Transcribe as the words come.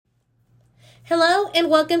Hello and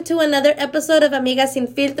welcome to another episode of Amigas Sin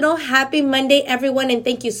Filtro. Happy Monday, everyone, and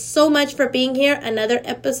thank you so much for being here. Another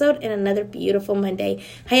episode and another beautiful Monday.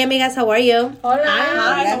 Hi, amigas. How are you? Hola.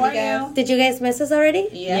 Hi, how are you? Did you guys miss us already?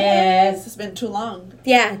 Yes. It's been too long.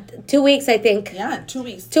 Yeah, 2 weeks, I think. Yeah, 2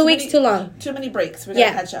 weeks. 2 weeks too long. Too many breaks. We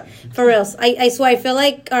gotta catch up. For real. I swear, I feel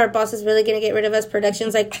like our boss is really going to get rid of us.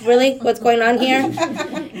 Productions, like, really? What's going on here?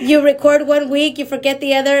 You record 1 week, you forget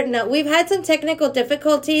the other. No, we've had some technical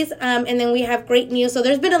difficulties, and then we have great news. So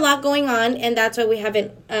there's been a lot going on, and that's why we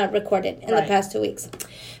haven't recorded in the past 2 weeks.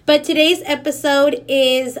 But today's episode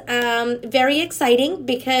is very exciting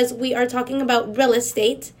because we are talking about real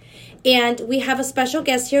estate. And we have a special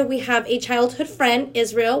guest here. We have a childhood friend,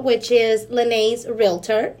 Israel, which is Lene's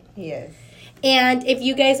realtor. Yes. And if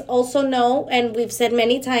you guys also know, and we've said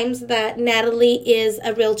many times that Natalie is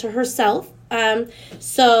a realtor herself.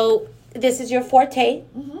 So this is your forte,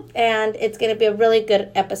 and it's going to be a really good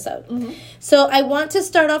episode. So I want to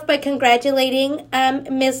start off by congratulating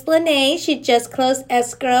Miss Lene. She just closed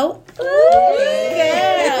escrow. Ooh, girl.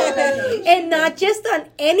 And not just on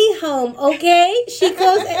any home, okay? She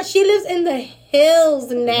lives in the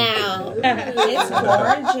hills now. It's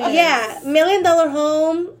gorgeous. Yeah, $1 million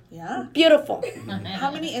home. Yeah. Beautiful.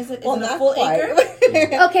 How many is it? Is Well, it a full acre?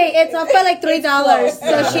 Okay, it's off by like $3.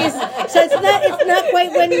 So it's not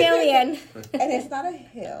quite 1 million. And it's not a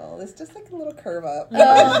hill. It's just like a little curve up.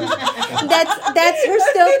 That's her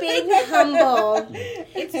still being humble.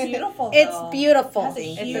 It's beautiful. It's beautiful. It has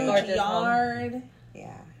a huge yard.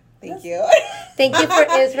 Yeah. Thank you. Thank you for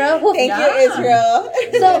Israel. Thank you, Israel.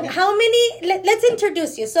 So how many? Let's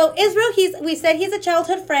introduce you. So Israel, we said he's a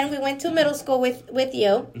childhood friend. We went to middle school with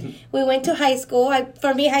you. We went to high school.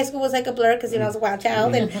 For me, high school was like a blur because I was a wild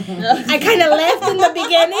child, and I kind of left in the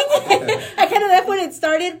beginning. I kind of left when it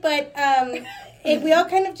started, but we all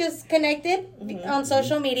kind of just connected on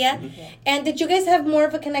social media. And did you guys have more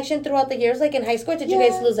of a connection throughout the years, like in high school? Or did you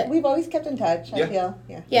guys lose it? We've always kept in touch, I feel.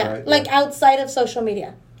 Yeah, Right, like outside of social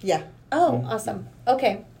media. Yeah. Oh, awesome.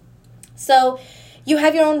 Okay. So you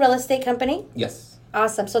have your own real estate company? Yes.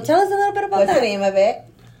 Awesome. So tell us a little bit about What's that. the name of it?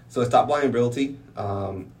 So it's Top Line Realty.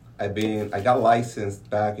 I got licensed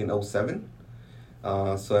back in 2007.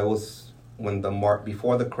 So it was when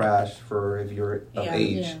before the crash, for if you're of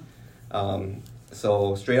age.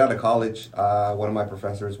 So straight out of college, one of my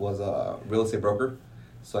professors was a real estate broker.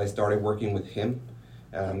 So I started working with him,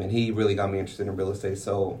 and he really got me interested in real estate.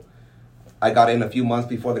 So I got in a few months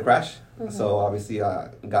before the crash. So obviously I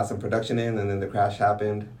got some production in, and then the crash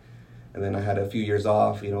happened. And then I had a few years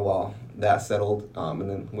off, while that settled. And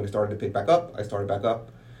then when it started to pick back up, I started back up.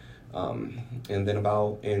 And then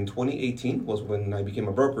about in 2018 was when I became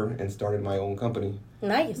a broker and started my own company.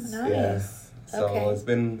 Nice. Yeah. So it's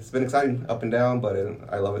been exciting, up and down, but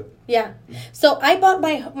I love it. Yeah. So I bought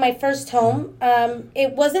my first home.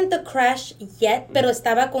 It wasn't the crash yet, pero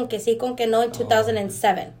estaba con que sí, con que no in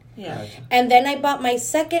 2007. Yeah. And then I bought my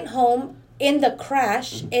second home in the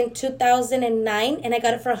crash in 2009, and I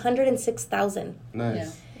got it for $106,000. Nice.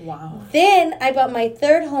 Yeah. Wow. Then I bought my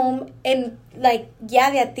third home in de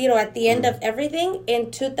a tiro at the end of everything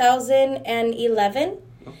in 2011.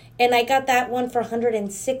 And I got that one for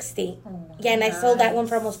 $160. Yeah, and I sold that one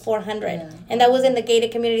for almost $400. Yeah. And that was in the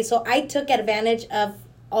gated community. So I took advantage of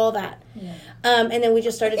all that. Yeah. And then we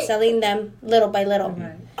just started selling them little by little.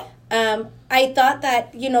 I thought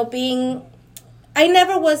that, I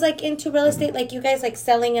never was like into real estate like you guys, like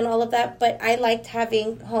selling and all of that, but I liked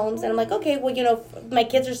having homes, and I'm like, okay, well, my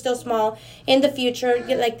kids are still small. In the future,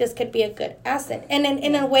 like this could be a good asset. And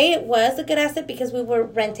in a way it was a good asset because we were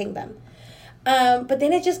renting them. But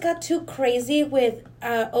then it just got too crazy with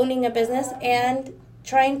owning a business and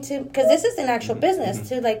trying to, because this is an actual business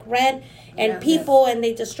to like rent and people, and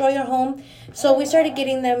they destroy your home. So we started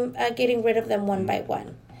getting rid of them one by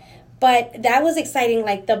one. But that was exciting,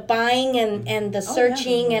 like the buying and the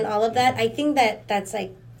searching and all of that. I think that's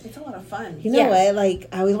like, it's a lot of fun. You know what? Like,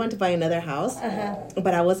 I always wanted to buy another house,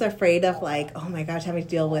 but I was afraid of like, oh my gosh, having to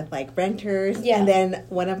deal with like renters. Yeah. And then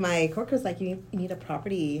one of my coworkers like, you need a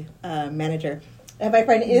property manager. And my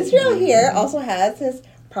friend Israel here also has his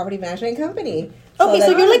property management company. Okay,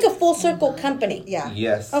 so you're like a full circle company. Yeah.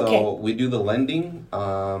 Yes. So we do the lending,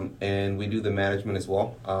 and we do the management as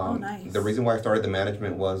well. Nice. The reason why I started the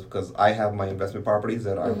management was because I have my investment properties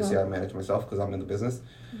that obviously I manage myself because I'm in the business.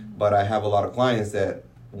 But I have a lot of clients that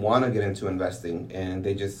want to get into investing, and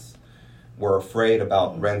they just were afraid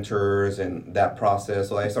about renters and that process.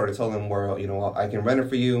 So I started telling them, well, I can rent it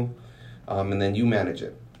for you, and then you manage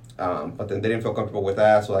it. But then they didn't feel comfortable with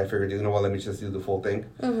that, so I figured, let me just do the full thing.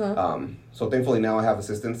 So thankfully now I have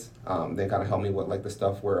assistants. They kind of help me with like the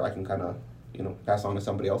stuff where I can kind of pass on to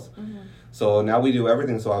somebody else. So now we do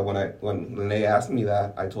everything. So when Lene asked me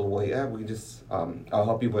that, I told her, well, yeah, we can just, I'll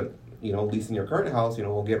help you with, leasing your current house.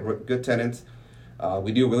 We'll get good tenants.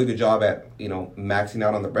 We do a really good job at, maxing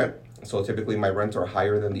out on the rent. So typically my rents are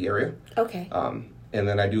higher than the area. Okay. And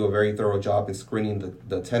then I do a very thorough job in screening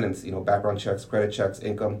the tenants, background checks, credit checks,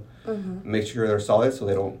 income, make sure they're solid so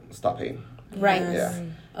they don't stop paying. Right. Yes.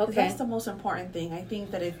 Yeah. Okay. That's the most important thing. I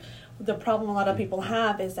think that if the problem a lot of people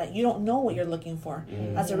have is that you don't know what you're looking for.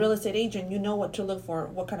 As a real estate agent, you know what to look for,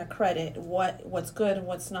 what kind of credit, what's good and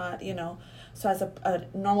what's not, So as a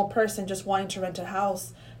normal person just wanting to rent a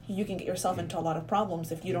house, you can get yourself into a lot of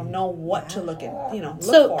problems if you don't know what to look at, look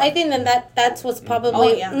for. I think that's what's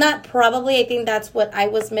probably, not probably, I think that's what I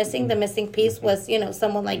was missing. The missing piece was,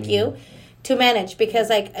 someone like you to manage, because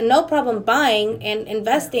no problem buying and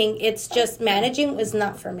investing. It's just managing is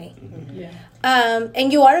not for me.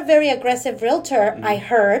 And you are a very aggressive realtor, I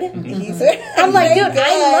heard. I'm like, dude,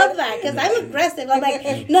 I love that because I'm aggressive. I'm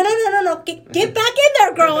like, no, get back in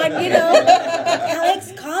there, girl. And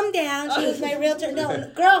Alex, calm down. She was my realtor. No,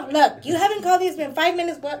 girl, look, you haven't called me. It's been 5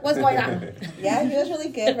 minutes. What's going on? Yeah, he was really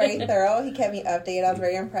good, very thorough. He kept me updated. I was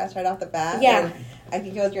very impressed right off the bat. Yeah. And I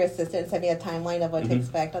think it was your assistant sent me a timeline of what to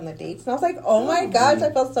expect on the dates. And I was like, oh my gosh,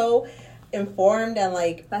 I felt so informed and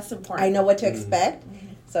that's important. I know what to expect.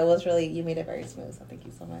 So it was really, you made it very smooth. So thank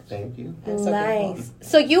you so much. Thank you. So nice.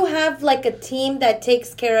 So you have a team that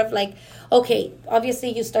takes care of okay,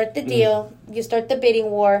 obviously you start the deal, you start the bidding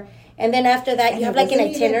war, and then after that you have an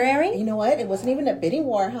itinerary? You know what? It wasn't even a bidding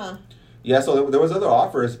war, huh? Yeah, so there was other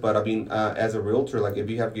offers, but I mean, as a realtor, if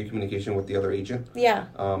you have good communication with the other agent,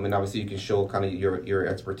 and obviously you can show kind of your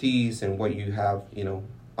expertise and what you have,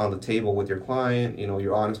 on the table with your client.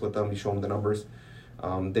 You're honest with them, you show them the numbers.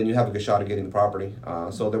 Then you have a good shot at getting the property.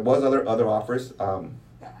 So there was other offers,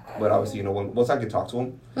 but obviously, once I can talk to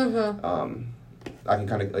them, I can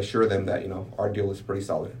kind of assure them that our deal is pretty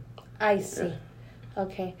solid. I see. Yeah.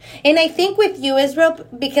 Okay. And I think with you, Israel,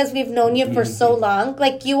 because we've known you for so long,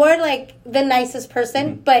 you are the nicest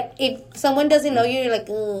person, but if someone doesn't know you, you're like,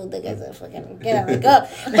 oh, the guy's a fucking, get out, go.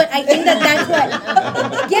 But I think that's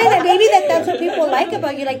what, maybe that's what people like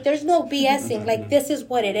about you. There's no BSing. This is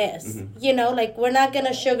what it is. We're not going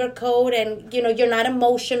to sugarcoat and, you're not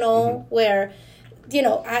emotional where,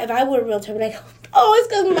 if I were a realtor, I'd be like, oh, it's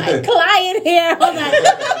because my client here.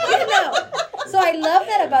 So I love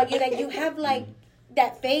that about you, that you have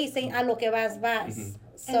that face saying, a lo que vas.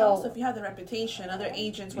 So, and also, if you have the reputation, other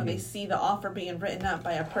agents, when they see the offer being written up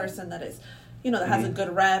by a person that is, that has a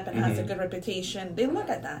good rep and has a good reputation, they look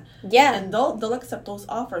at that. Yeah. And they'll accept those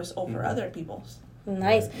offers over other people's.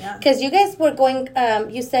 Nice. Because you guys were going,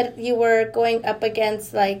 you said you were going up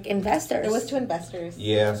against, investors. It was 2 investors.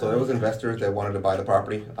 Yeah, so there was investors that wanted to buy the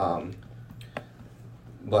property.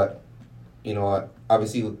 But,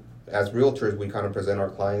 obviously, as realtors, we kind of present our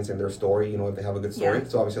clients and their story, if they have a good story. Yeah.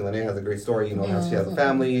 So obviously, Lene has a great story, how she has a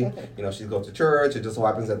family, she goes to church. It just so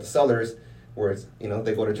happens that the sellers, where it's,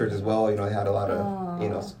 they go to church as well. They had a lot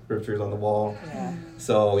of, scriptures on the wall. Yeah.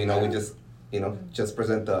 So, we just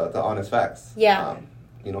present the honest facts. Yeah.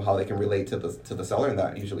 How they can relate to the seller, and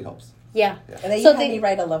that usually helps. Yeah. And then you had me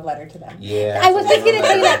write a love letter to them. Yeah. I was just going to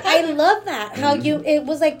tell you that. I love that. How it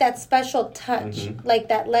was that special touch,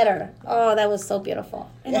 that letter. Oh, that was so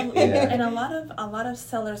beautiful. And a lot of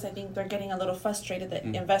sellers, I think they're getting a little frustrated that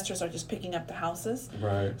investors are just picking up the houses.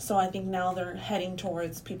 Right. So I think now they're heading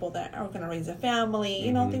towards people that are going to raise a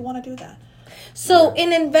family. They want to do that. So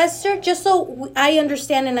an investor, just so I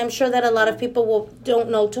understand, and I'm sure that a lot of people don't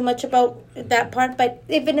know too much about that part, but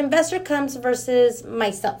if an investor comes versus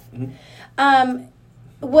myself,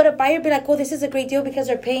 would a buyer be like, oh, this is a great deal because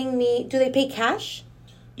they're paying me, do they pay cash?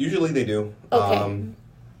 Usually they do. Okay.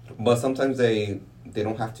 But sometimes they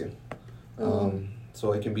don't have to.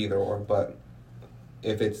 So it can be either or, but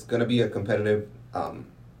if it's going to be a competitive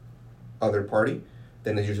other party,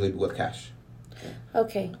 then it's usually with cash.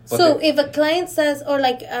 Okay. But so if a client says, or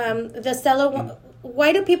the seller,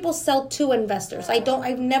 why do people sell to investors?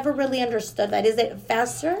 I've never really understood that. Is it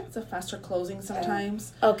faster? It's a faster closing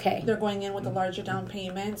sometimes. Okay. They're going in with a larger down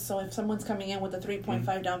payment. So if someone's coming in with a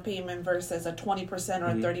 3.5 down payment versus a 20% or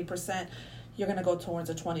a 30%, you're going to go towards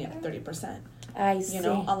a 20 or 30%. I see.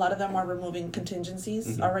 A lot of them are removing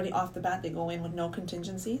contingencies. Already off the bat, they go in with no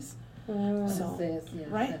contingencies. So,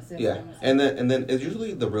 right? Yeah, and then it's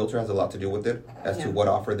usually the realtor has a lot to do with it as to what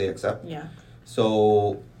offer they accept. Yeah.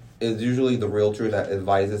 So it's usually the realtor that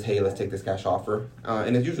advises, hey, let's take this cash offer,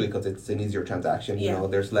 and it's usually because it's an easier transaction.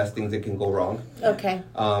 There's less things that can go wrong. Okay.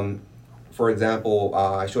 For example,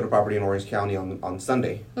 I showed a property in Orange County on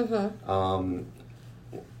Sunday.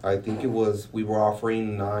 I think we were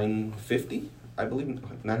offering 950, I believe,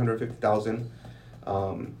 950,000.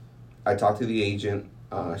 I talked to the agent.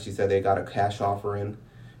 She said they got a cash offer in,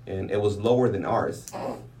 and it was lower than ours.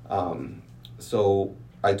 So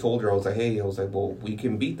I told her, I was like, well, we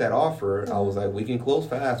can beat that offer. I was like, we can close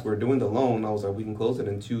fast. We're doing the loan. I was like, we can close it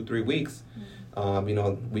in 2-3 weeks.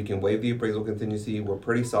 We can waive the appraisal contingency. We're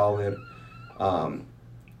pretty solid.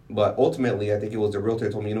 But ultimately, I think it was the realtor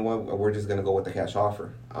that told me, you know what, we're just going to go with the cash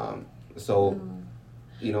offer. That's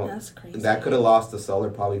crazy. That could have lost the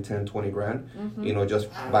seller probably 10, 20 grand, just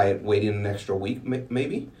by waiting an extra week,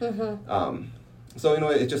 maybe. So,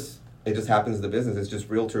 it just happens in the business. It's just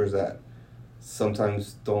realtors that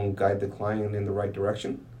sometimes don't guide the client in the right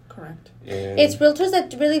direction. Correct. And it's realtors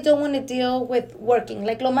that really don't want to deal with working,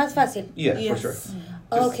 like lo más fácil. Yeah, yes. For sure.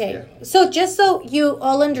 Okay. Yeah. So just so you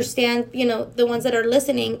all understand, the ones that are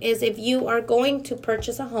listening, is if you are going to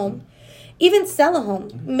purchase a home, even sell a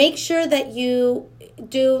home, make sure that you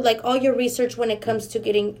do like all your research when it comes to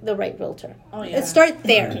getting the right realtor. Oh yeah. Start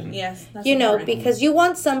there. Yes. That's important. Because you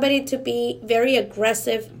want somebody to be very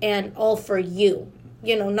aggressive and all for you.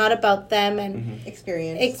 Not about them and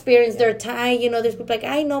experience their time. There's people like,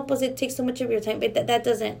 I know, but it takes so much of your time, but that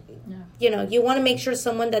doesn't. Yeah. You want to make sure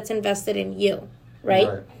someone that's invested in you,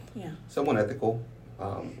 right? Yeah. Someone ethical,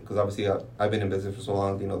 because obviously I've been in business for so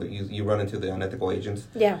long. You run into the unethical agents.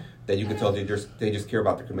 Yeah. That you can tell they just care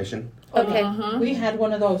about the commission. Okay. We had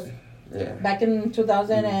one of those. Yeah. Back in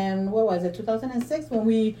 2006 when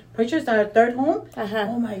we purchased our third home.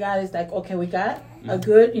 Oh my God! It's like, okay, we got a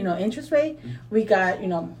good interest rate. We got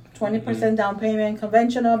 20% down payment,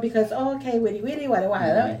 conventional, because witty,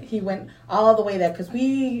 whatever. He went all the way there because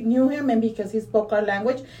we knew him and because he spoke our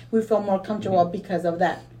language, we felt more comfortable because of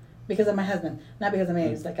that. Because of my husband, not because of me.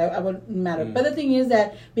 It's like I wouldn't matter. But the thing is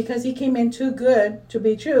that because he came in too good to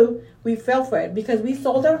be true, we fell for it. Because we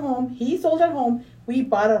sold our home, he sold our home, we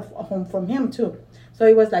bought a home from him too. So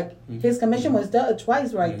it was like his commission was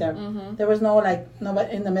twice right there. There was nobody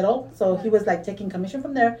in the middle. So he was like taking commission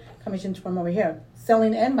from there, commission from over here,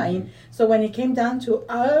 selling and buying. So when it came down to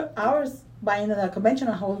ours buying the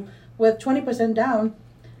conventional home with 20% down,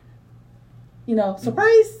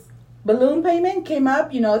 surprise. Balloon payment came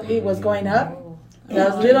up, it was going up. There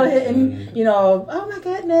was little hitting, oh my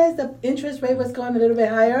goodness, the interest rate was going a little bit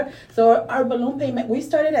higher. So our balloon payment, we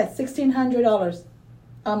started at $1,600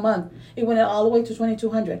 a month. It went all the way to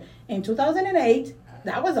 $2,200. In 2008,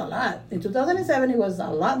 that was a lot. In 2007, it was a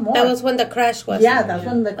lot more. That was when the crash was. Yeah, that's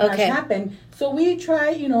when the crash happened. So we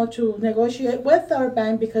tried, to negotiate with our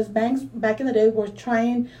bank because banks back in the day were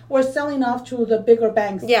selling off to the bigger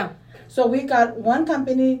banks. Yeah. So we got one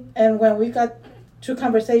company, and when we got 2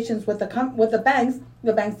 conversations with the banks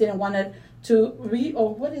didn't want it to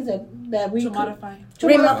modify.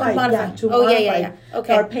 Yeah.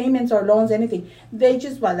 Okay. Our payments or loans, anything. They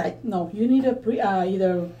just were like, no, you need to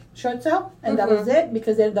either short sell, and that was it,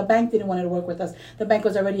 because the bank didn't want to work with us. The bank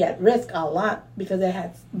was already at risk a lot because they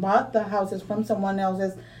had bought the houses from someone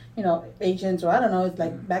else's agents, or I don't know. It's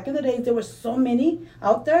like back in the days there were so many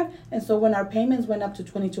out there, and so when our payments went up to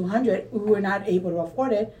 $2,200, we were not able to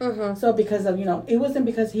afford it. So because of it wasn't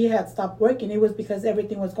because he had stopped working, it was because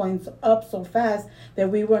everything was going up so fast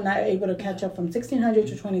that we were not able to catch up from $1,600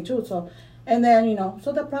 to $2,200. So and then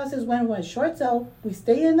so the process went short sale. We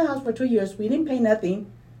stayed in the house for 2 years. We didn't pay nothing,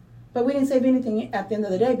 but we didn't save anything at the end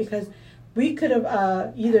of the day because we could have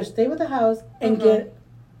either stayed with the house and get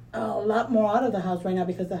a lot more out of the house right now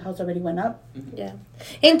because the house already went up. Yeah.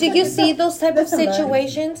 And do you see those type of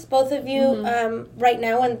situations, both of you, right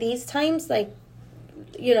now in these times, like,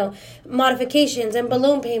 modifications and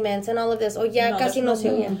balloon payments and all of this? Casi no se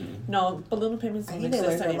oye. No, balloon payments don't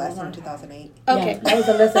exist anymore. Less in 2008. Okay. Yeah, that was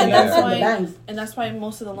a lesson from the banks. And that's why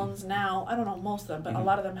most of the loans now, I don't know most of them, but a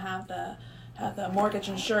lot of them have the mortgage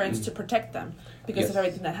insurance to protect them because of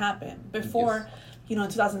everything that happened. Before, in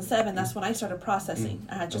 2007, that's when I started processing.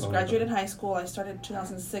 I had just graduated high school. I started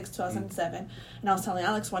 2006, 2007. And I was telling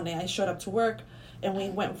Alex one day, I showed up to work, and we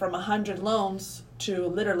went from 100 loans to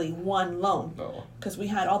literally 1 loan. Because we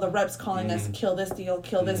had all the reps calling us, kill this deal,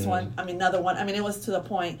 kill this one, another one. It was to the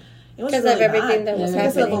point. It was really of everything that was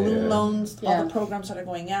because happening. of balloon loans, all the programs started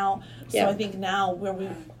going out. So I think now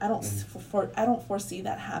I don't foresee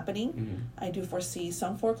that happening. I do foresee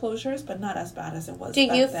some foreclosures, but not as bad as it was. Do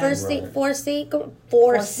you foresee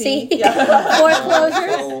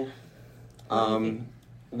foreclosures? So,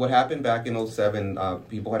 what happened back in 07,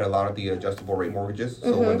 people had a lot of the adjustable rate mortgages.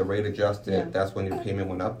 So when the rate adjusted, that's when your payment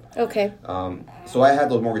went up. Okay. So I had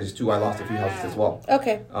those mortgages too. I lost a few houses as well.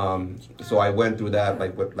 Okay. So I went through that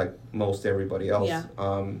with most everybody else. Yeah.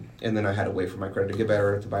 And then I had to wait for my credit to get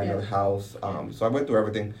better to buy another house. So I went through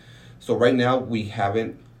everything. So right now we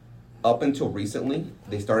haven't, up until recently,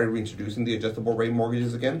 they started reintroducing the adjustable rate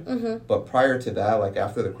mortgages again. But prior to that, like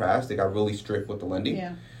after the crash, they got really strict with the lending.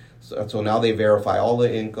 Yeah. So now they verify all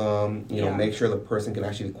the income, you know, make sure the person can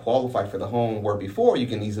actually qualify for the home, where before you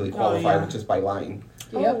can easily qualify just by lying.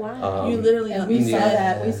 Yep. Oh, wow. You literally And we saw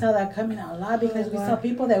that coming a lot because we saw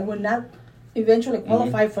people that would not eventually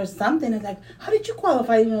qualify for something. It's like, how did you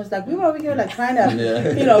qualify? You know, it's like we were over here like trying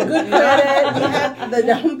to, you know, good credit. We had the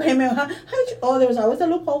down payment. How did you? Oh, there was always a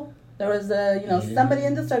loophole. There was somebody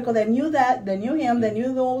in the circle that knew that, they knew him, they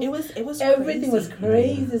knew those. It was everything crazy. was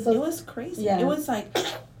crazy. So it was crazy. Yeah. It was like,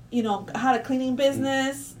 you know, had a cleaning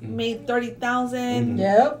business, made 30,000.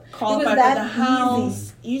 Yep. Qualified for the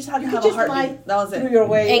house. You just had to have a heartbeat. That was it. Through your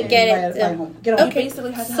way And get it. Get home. You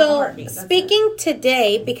basically had to have a So heartbeat. That's speaking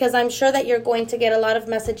today, because I'm sure that you're going to get a lot of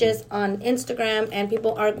messages on Instagram and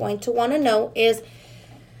people are going to want to know, is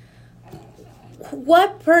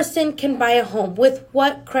what person can buy a home? With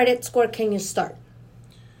what credit score can you start?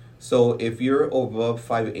 So if you're above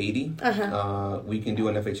 580, we can do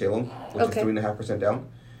an FHA loan, which is 3.5% down.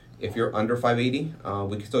 If you're under 580,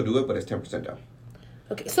 we can still do it, but it's 10% down.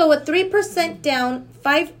 Okay, so a 3% down,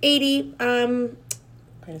 580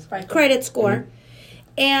 credit score.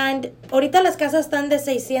 And ahorita las casas están de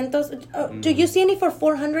 600. Do you see any for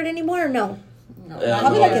 400 anymore or no?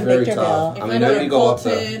 Probably like in Victorville. I mean, then you go up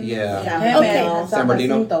to, Okay. San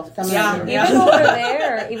Bernardino. Even over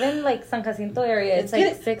there, even like San Jacinto area, it's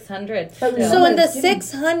like 600. So in the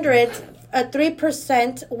 600s, a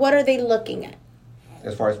 3%, what are they looking at?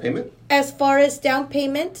 As far as payment? As far as down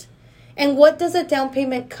payment? And what does a down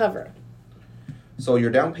payment cover? So your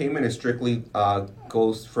down payment is strictly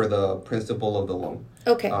goes for the principal of the loan.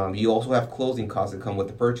 Okay. You also have closing costs that come with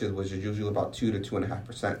the purchase, which is usually about 2 to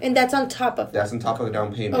 2.5%. And that's on top of That's on top of the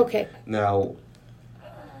down payment. Okay. Now,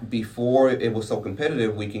 before it was so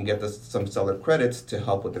competitive, we can get some seller credits to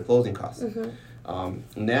help with the closing costs.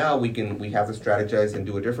 Now we have to strategize and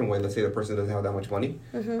do a different way. Let's say the person doesn't have that much money.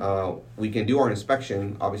 We can do our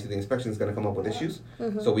inspection. Obviously, the inspection is going to come up with issues,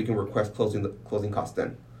 so we can request closing costs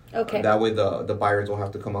then. Okay. That way, the buyers don't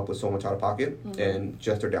have to come up with so much out of pocket and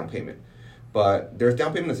just their down payment. But there's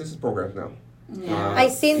down payment assistance programs now. I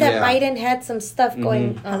seen that Biden had some stuff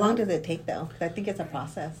going. How long does it take though? Because I think it's a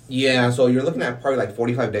process. Yeah, so you're looking at probably like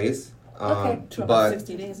 45 days. to about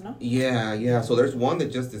 60 days, no? Yeah. So there's one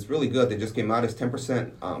that just is really good. That just came out as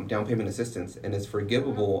 10% down payment assistance, and it's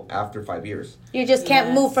forgivable after 5 years. You just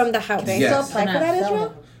can't move from the house. They Yes. still apply for that,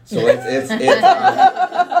 Israel? So it's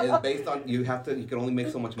based on you can only make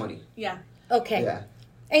so much money. Yeah. Okay. Yeah.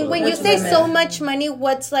 And So when you that's say what I so meant. much money,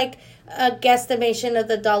 what's like a guesstimation of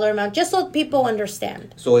the dollar amount, just so people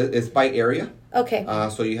understand? So it's by area. Okay.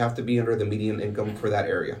 So you have to be under the median income for that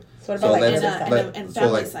area. So what about like let's- And so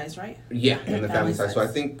family like- size, right? Yeah, and the family size. So I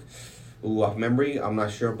size. think, off memory, I'm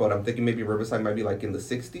not sure, but I'm thinking maybe Riverside might be like in the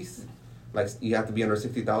 60s. Like you have to be under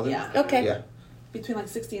 60,000. Yeah. Okay. Yeah. Between like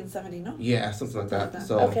 60 and 70, no? Yeah, something like that. Like that.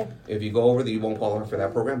 So Okay. if you go over you won't qualify for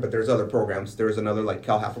that program. But there's other programs. There's another like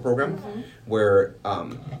Cal Halfa program where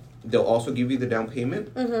they'll also give you the down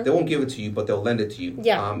payment. They won't give it to you, but they'll lend it to you.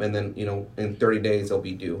 Yeah. And then in 30 days they'll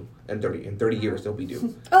be due, and 30 years they'll be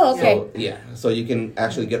due. Oh, okay. So yeah, so you can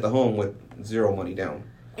actually get the home with zero money down.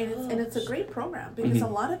 And it's a great program because a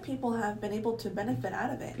lot of people have been able to benefit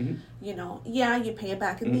out of it. You know, you pay it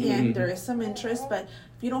back in the end. There is some interest, but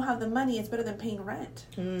if you don't have the money, it's better than paying rent.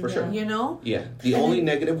 For sure. You know? Yeah. The only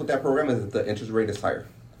negative with that program is that the interest rate is higher.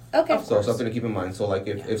 Okay. So something to keep in mind. So like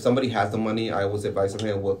if somebody has the money, I always advise them,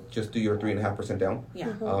 hey, well, just do your 3.5% down. Yeah.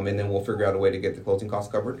 And then we'll figure out a way to get the closing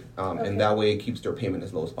costs covered. And that way it keeps their payment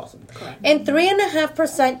as low as possible. Correct. And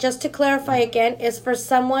 3.5%, just to clarify again, is for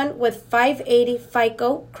someone with 580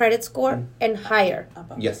 FICO credit score and higher.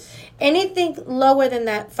 Yes. Anything lower than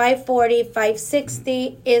that, 540,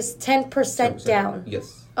 560, is 10% down.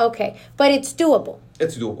 Yes. Okay. But it's doable.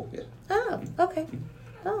 It's doable, yeah. Oh, okay.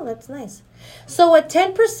 Oh, that's nice. So a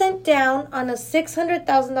 10% down on a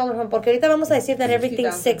 $600,000 home, porque ahorita vamos a decir that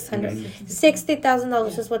everything's $600,000.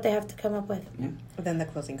 $60,000 is what they have to come up with. But then the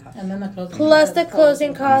closing cost. And then the closing Plus the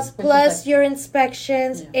closing costs, plus your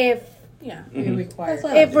inspections, Yeah. we require.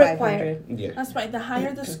 That's if like required. 500. Yeah. That's right. The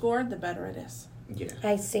higher the score, the better it is. Yeah.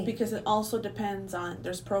 I see. Because it also depends on,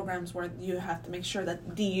 there's programs where you have to make sure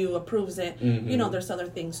that DU approves it. Mm-hmm. You know, there's other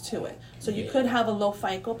things to it. So you could have a low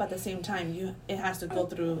FICO, but at the same time, it has to go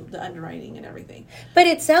through the underwriting and everything. But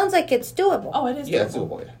it sounds like it's doable. Oh, it is Yeah, doable. it's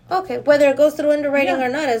doable. Yeah. Okay, whether it goes through underwriting Yeah. or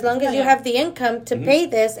not, as long as you Yeah. have the income to pay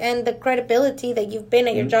this and the credibility that you've been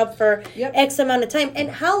at your job for Yep. X amount of time. And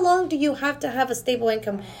how long do you have to have a stable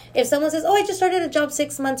income? If someone says, "Oh, I just started a job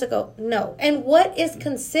 6 months ago," no. And what is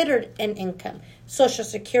considered an income? Social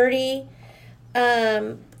Security.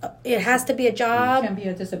 It has to be a It job. can be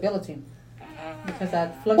a disability. Because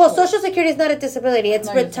that Well, fluctuates. Social Security is not a disability; it's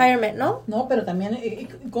No, it's not. retirement. No. No, pero también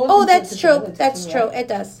it goes Oh, into that's true. disability That's too, true. right? It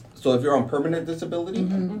does. So if you're on permanent disability,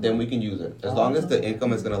 then we can use it. As long as the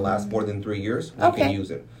income is going to last more than 3 years, we Okay. can use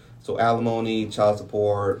it. So alimony, child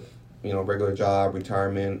support, regular job,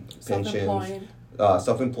 retirement, pensions, Self-employed.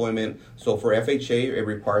 self-employment. So for FHA, it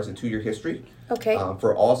requires a 2-year history. Okay.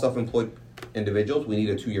 For all self-employed individuals, we need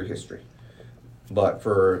a 2-year history. But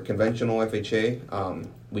for conventional FHA,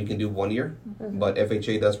 we can do 1 year. But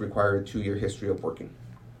FHA does require a 2-year history of working.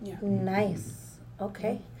 Yeah. Nice.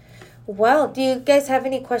 Okay. Well, do you guys have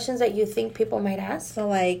any questions that you think people might ask? So,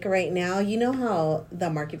 like, right now, you know how the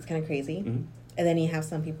market's kind of crazy? Mm-hmm. And then you have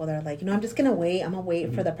some people that are like, I'm just going to wait. I'm going to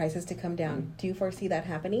wait for the prices to come down. Do you foresee that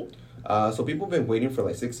happening? So people have been waiting for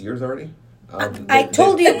like 6 years already. I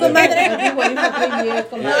told you, comadre. I've been waiting for 3 years.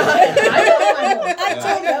 Come on. I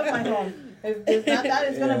love my home. If not that,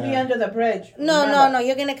 it's going to be under the bridge. No.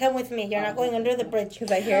 You're going to come with me. You're not going under the bridge.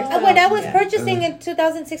 Because I hear When I was purchasing in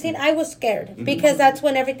 2016, I was scared because that's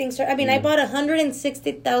when everything started. I mean, I bought a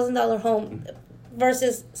 $160,000 home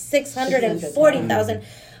versus $640,000.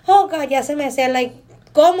 Oh, God, yes, I me hacía like,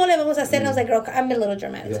 ¿cómo le vamos a hacer? And I was like, girl, I'm a little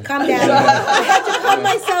dramatic. Yeah. Calm down. I had to calm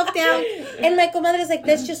myself down. And my comadre is like,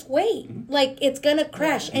 let's just wait. Like, it's going to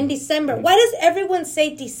crash in December. Why does everyone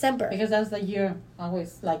say December? Because that's the year,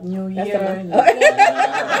 always, like New That's Year. the And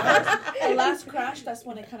The last crash, that's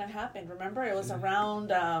when it kind of happened. Remember, it was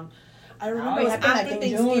around. I remember it it was happened after like in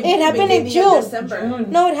Thanksgiving. June. It happened in beginning of June. December.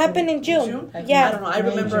 No, it happened in June. June? Yeah. I don't know. I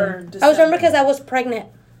remember. I was remember because I was pregnant.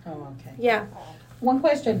 Oh, okay. Yeah. One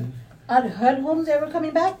question. Are HUD homes ever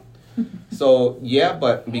coming back? So yeah,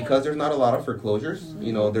 but because there's not a lot of foreclosures,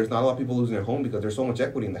 there's not a lot of people losing their home because there's so much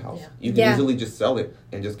equity in the house. Yeah. You can easily just sell it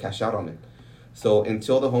and just cash out on it. So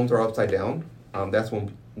until the homes are upside down, that's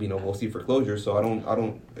when we'll see foreclosures. So I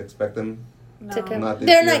don't expect them. To come. Not this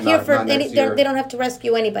They're year, not here for not any. next year. They don't have to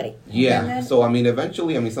rescue anybody. Yeah. So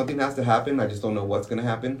eventually, something has to happen. I just don't know what's going to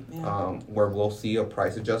happen. Yeah. Where we'll see a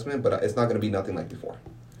price adjustment, but it's not going to be nothing like before.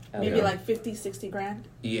 Maybe like 50, 60 grand.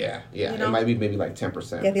 Yeah. It know? might be maybe like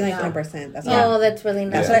 10%. Yeah, I think like Yeah. 10%. That's Oh, that's really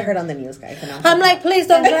nice. That's what I heard on the news, guys. I'm like, please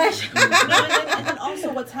don't crash. And then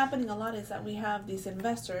also what's happening a lot is that we have these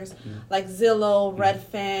investors like Zillow,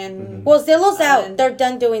 Redfin. Well, Zillow's out. And- They're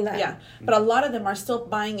done doing that. Yeah, but a lot of them are still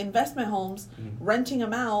buying investment homes, renting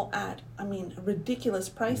them out at, ridiculous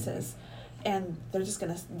prices, and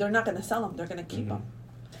they're not gonna sell them. They're gonna keep them.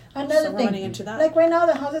 Another So we're thing, running into that. like right now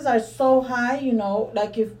the houses are so high,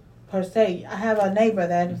 like if per se, I have a neighbor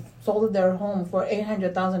that sold their home for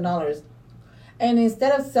 $800,000, and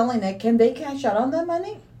instead of selling it, can they cash out on that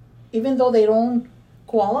money, even though they don't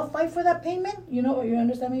qualify for that payment? You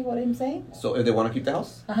understand me what I'm saying? So if they want to keep the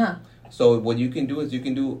house, So what you can do is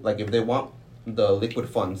like if they want the liquid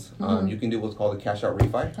funds, you can do what's called a cash out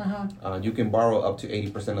refi. You can borrow up to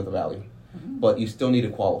 80% of the value, but you still need to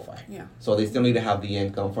qualify. Yeah. So they still need to have the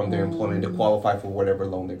income from their employment to qualify for whatever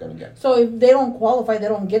loan they're going to get. So if they don't qualify, they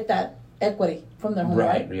don't get that equity from their home,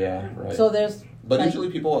 right? Yeah. Right. So there's. But like, usually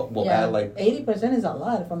people will add like 80% is a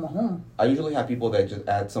lot from a home. I usually have people that just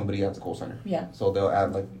add somebody as a co-signer. Yeah. So they'll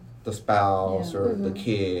add like the spouse or the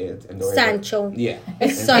kids and they'll Sancho. Yeah.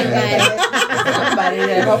 Son, guys. Somebody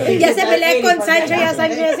there. Ya se pelea con Sancho. Ya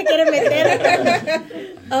Sancho ya se quiere meter.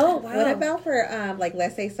 Oh, wow. What about for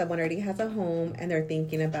let's say someone already has a home and they're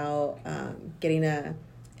thinking about getting a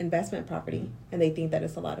investment property and they think that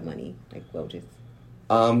it's a lot of money? Like, what would you?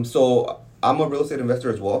 So I'm a real estate investor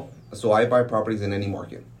as well. So I buy properties in any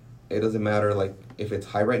market. It doesn't matter like if it's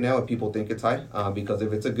high right now, if people think it's high, because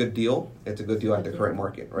if it's a good deal, it's a good deal at the current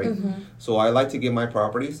market, right? So I like to get my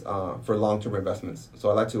properties for long-term investments. So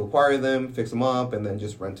I like to acquire them, fix them up, and then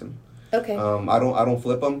just rent them. Okay. I don't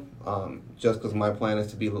flip them just because my plan is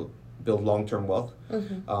to build long-term wealth.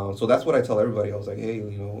 So that's what I tell everybody. I was like, hey,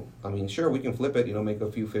 sure, we can flip it, make a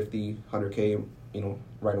few 50, 100K,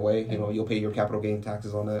 right away. You'll pay your capital gain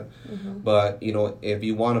taxes on that. But, if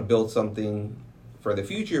you want to build something for the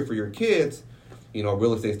future for your kids,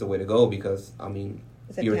 real estate's the way to go because,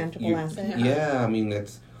 It's a tangible asset. Yeah,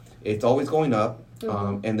 it's always going up.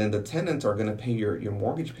 And then the tenants are going to pay your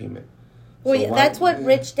mortgage payment. Well, so that's what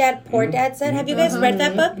Rich Dad Poor Dad said. Have you guys read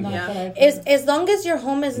that book? Yeah. Is as long as your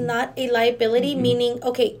home is not a liability, meaning,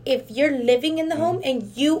 okay, if you're living in the home and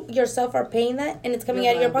you yourself are paying that and it's coming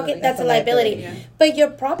out of your pocket, that's a liability. Yeah. But your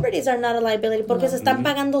properties are not a liability porque se están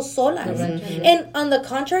pagando solas. And on the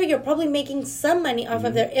contrary, you're probably making some money off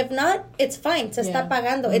of there. If not, it's fine. Se está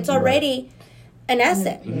pagando. It's already an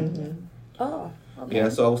asset. Oh. Okay. Yeah,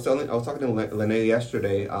 so I was talking to Lene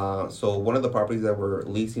yesterday. So one of the properties that we're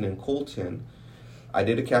leasing in Colton, I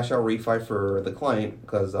did a cash out refi for the client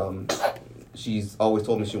because she's always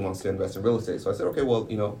told me she wants to invest in real estate. So I said, okay, well,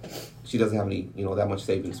 she doesn't have any, that much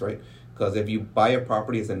savings, right? Because if you buy a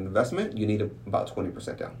property as an investment, you need about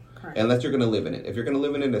 20% down. Correct. Unless you're going to live in it. If you're going to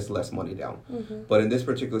live in it, it's less money down. But in this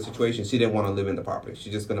particular situation, she didn't want to live in the property.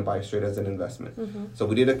 She's just going to buy it straight as an investment. So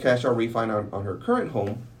we did a cash out refi on her current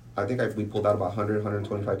home. I think we pulled out about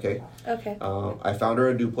 125K. Okay. I found her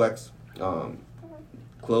a duplex,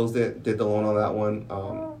 closed it, did the loan on that one.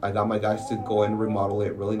 I got my guys to go and remodel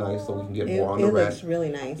it really nice so we can get more on the rent. It looks really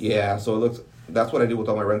nice. Yeah, so that's what I do with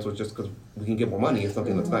all my rentals just because we can get more money if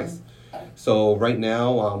something looks nice. So right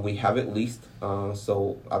now we have it leased.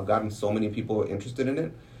 So I've gotten so many people interested in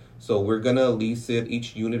it. So we're going to lease it.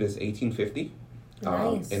 Each unit is $1,850.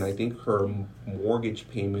 Nice. And I think her mortgage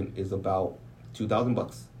payment is about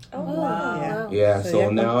 $2,000. Oh, wow. Yeah, so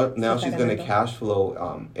now she's going to cash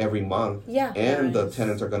flow every month. Yeah. And the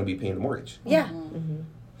tenants are going to be paying the mortgage. Yeah.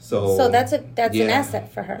 So that's an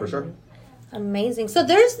asset for her. For sure. Amazing. So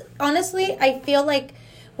there's, honestly, I feel like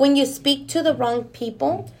when you speak to the wrong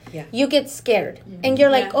people, you get scared. And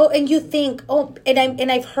you're like, and you think,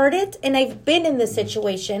 and I've heard it, and I've been in this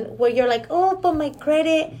situation where you're like, but my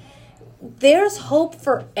credit... There's hope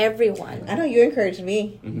for everyone. I know you encouraged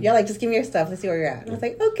me. You're like, just give me your stuff. Let's see where you're at. And I was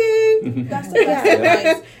like, okay. That's the best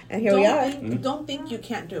advice. And here we are. Don't think you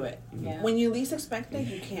can't do it. Yeah. When you least expect it,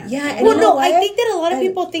 you can. Yeah. And I think that a lot of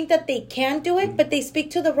people think that they can do it, but they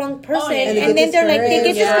speak to the wrong person. And then they're like,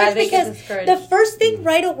 they get discouraged because the first thing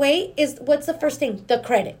right away is, what's the first thing? The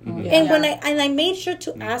credit. And when I made sure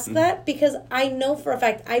to ask that because I know for a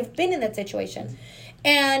fact I've been in that situation.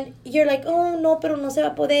 And you're like, no, pero no se va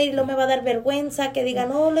a poder, y lo me va a dar vergüenza que digan,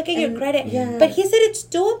 look at your credit. Yeah. But he said it's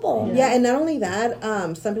doable. Yeah, and not only that,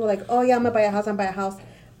 some people are like, I'm going to buy a house.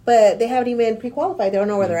 But they haven't even pre-qualified. They don't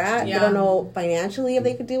know where they're at. Yeah. They don't know financially if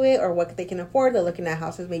they could do it or what they can afford. They're looking at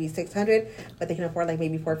houses maybe $600, but they can afford like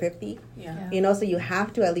maybe $450. Yeah. So you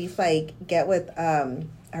have to at least like get with a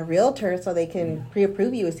realtor so they can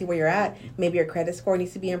pre-approve you and see where you're at. Maybe your credit score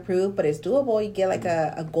needs to be improved, but it's doable. You get like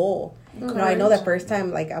a goal. I know the first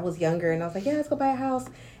time like I was younger and I was like, let's go buy a house.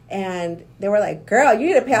 And they were like, girl, you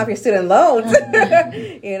need to pay off your student loans.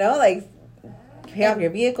 Like pay off your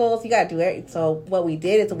vehicles. You got to do it. So what we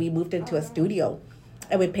did is we moved into a studio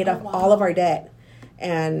and we paid off all of our debt.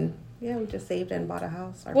 And we just saved and bought a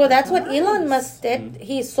house. Well, that's what Elon Musk did.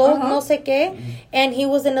 He sold no sé qué and he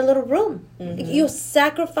was in a little room. You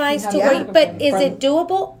sacrifice to wait, but is it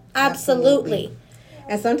doable? Absolutely.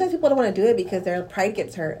 And sometimes people don't want to do it because their pride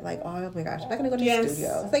gets hurt. Like, oh my gosh, I'm not going to go to the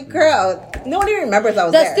studio. It's like, girl, no one even remembers I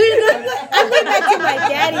was there. The studio, I went back to my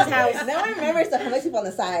daddy's house. No one remembers the homeless people on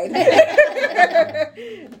the side.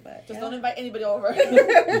 But, just don't invite anybody over.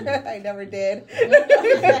 I never did.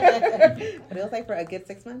 But it was like for a good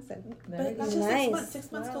 6 months. But that's just 6 months.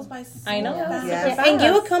 6 months goes by so I know. fast. And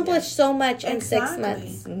you accomplished so much in 6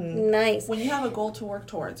 months. Nice. When you have a goal to work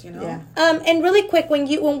towards, Yeah. And really quick, when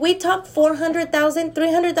we talk $400,000,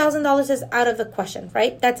 $300,000 is out of the question,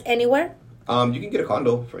 right? That's anywhere. You can get a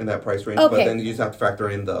condo in that price range, but then you just have to factor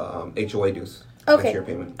in the HOA dues. Okay. Your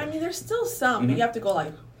payment. I mean, there's still some, but you have to go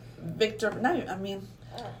like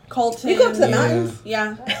Colton. You go up to the mountains.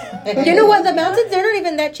 Yeah. You know what? The mountains, they're not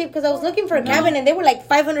even that cheap because I was looking for a cabin and they were like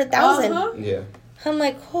 $500,000. Yeah. I'm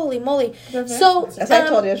like, holy moly. So, as I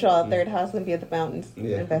told you, a third house would be at the mountains.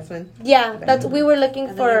 Investment. Yeah, that's we were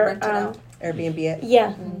looking for Airbnb it.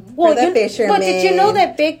 Yeah. Well, did you know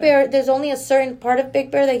that Big Bear, there's only a certain part of Big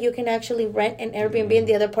Bear that you can actually rent an Airbnb and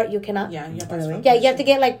the other part you cannot? Yeah, you have to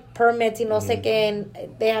get like permits, no sé qué, and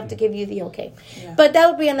they have to give you the okay. Yeah. But that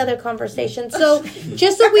would be another conversation. So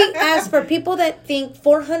just so we ask for people that think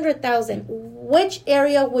 $400,000, which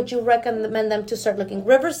area would you recommend them to start looking?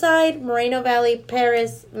 Riverside, Moreno Valley,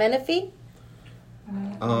 Paris, Menifee?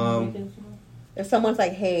 If someone's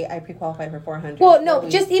like, hey, I pre-qualified for $400,000. Well, no,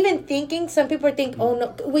 just even thinking, some people think, oh,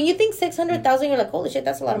 no. When you think $600,000, you're like, holy shit,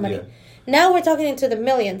 that's a lot of money. Yeah. Now we're talking into the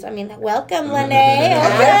millions. I mean, welcome, Lene. I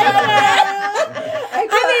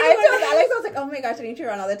told Alex, I was like, oh my gosh, I need you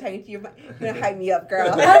around all the time. You're gonna hype me up, girl.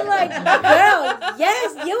 I'm like, girl,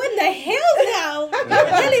 yes, you in the hills now. You're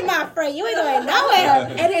really my friend. You ain't going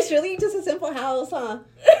nowhere. And it's really just a simple house, huh?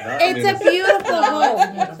 It's a beautiful home.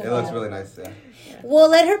 It looks really nice. Yeah. We'll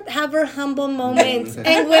let her have her humble moments,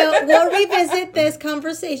 and we'll revisit this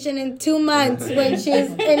conversation in 2 months when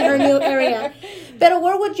she's in her new area. But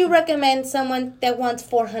where would you recommend someone that wants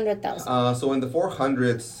 400,000? So in the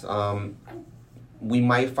 400s, we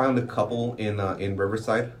might find a couple in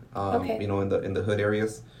Riverside. Okay. You know, in the hood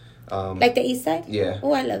areas. Like the east side? Yeah.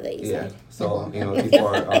 Oh, I love the east side. So, you know, people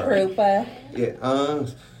are Rupa. yeah.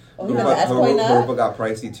 That's going up? Rupa got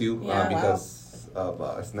pricey too because of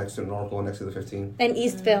it's next to Norco, next to the 15. And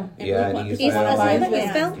Eastville. Yeah, and Eastville.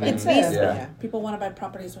 Eastville. It's Yeah. Eastville. People want to buy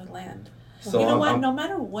properties with land. So you know what? No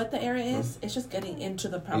matter what the area is, it's just getting into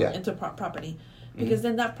the property, because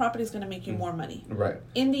then that property is going to make you more money. Right.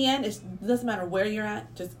 In the end, it doesn't matter where you're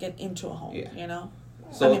at. Just get into a home. Yeah. You know.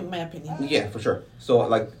 So, I mean, my opinion. Yeah, for sure. So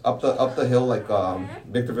like up the hill, like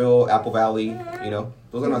Victorville, Apple Valley, you know,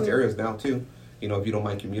 those are nice areas now too. You know, if you don't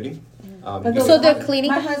mind commuting. So they're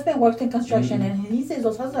cleaning. My husband works in construction, and he says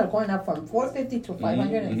those houses are going up from $450 to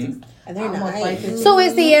 $560. And they're nice. So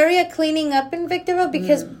is the area cleaning up in Victorville?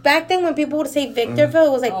 Because back then when people would say Victorville,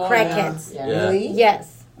 it was like crackheads. Yeah. Really?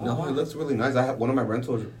 Yes. No, it looks really nice. I have one of my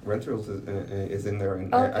rentals is in there,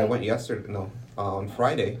 and I went yesterday. No, on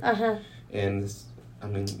Friday. And it's, I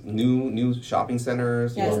mean, new shopping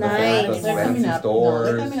centers. Yeah, you know, nice. the They're fancy coming up. stores.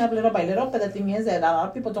 They're coming up little by little, but the thing is that a lot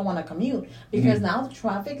of people don't want to commute because now the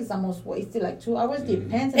traffic is almost wasted, like 2 hours.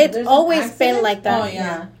 Depends. And if It's there's an always been accident- like that. Oh,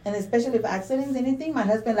 yeah. And especially if accidents, anything. My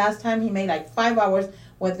husband last time he made like 5 hours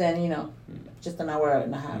within, just an hour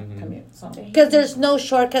and a half commute. So Because there's no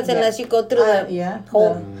shortcuts unless you go through the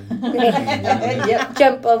hole. Yep.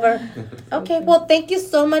 Jump over. Okay, well, thank you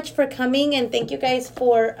so much for coming, and thank you guys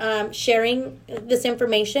for sharing this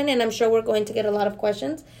information. And I'm sure we're going to get a lot of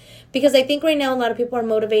questions. Because I think right now a lot of people are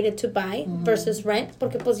motivated to buy versus rent.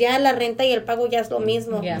 Porque pues ya la renta y el pago ya es lo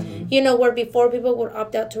mismo. Yeah. You know, where before people would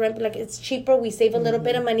opt out to rent, like it's cheaper, we save a little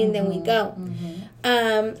bit of money and then we go.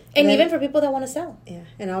 And even for people that want to sell. Yeah,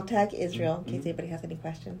 and I'll tag Israel in case anybody has any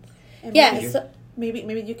questions. And Yeah. maybe- So,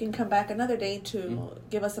 Maybe you can come back another day to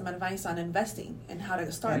give us some advice on investing and how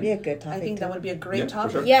to start. That'd be a good topic. I think that would be a great for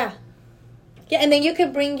topic. sure. yeah. Yeah, and then you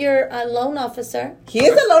could bring your loan officer. He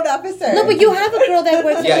is a loan officer. No, but you have a girl that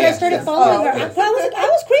works there. Yeah, I started yes. following her. I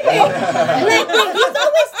was creepy. Like, he's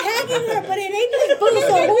always tagging her, but it ain't this boo,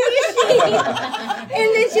 so who is she? And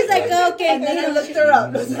then she's like, okay. And then I looked her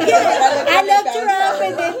up. I looked her up,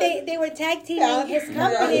 and then they were tag teaming his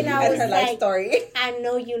company, and I was her life like, story. I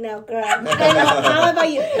know you now, girl. I know. How about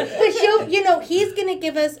you? But he's going to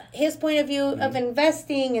give us his point of view of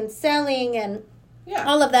investing and selling and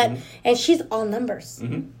all of that. And she's all numbers.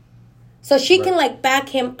 So she can like back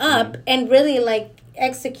him up and really like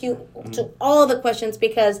execute to all the questions,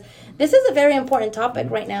 because this is a very important topic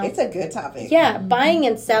right now. It's a good topic. Yeah, buying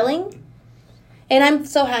and selling. And I'm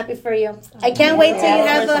so happy for you. I can't wait till you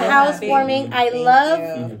have a housewarming.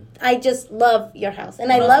 I just love your house.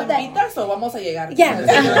 And I love that. So vamos a llegar. Yeah.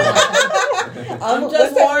 I'm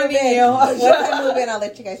just warning you. Once I move in, I'll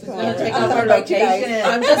let you guys come over. Take I'll off our invite you guys.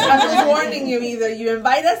 vacation. I'm just warning you. Either you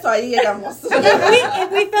invite us or ahí llegamos.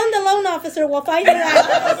 If we found the loan officer, we'll find her out.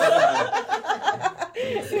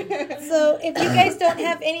 So if you guys don't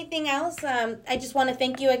have anything else, I just want to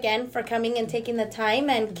thank you again for coming and taking the time,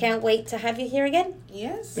 and can't wait to have you here again.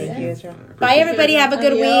 Yes. Thank you, Israel. Bye, everybody. Have a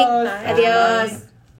good week. Adios. Adios.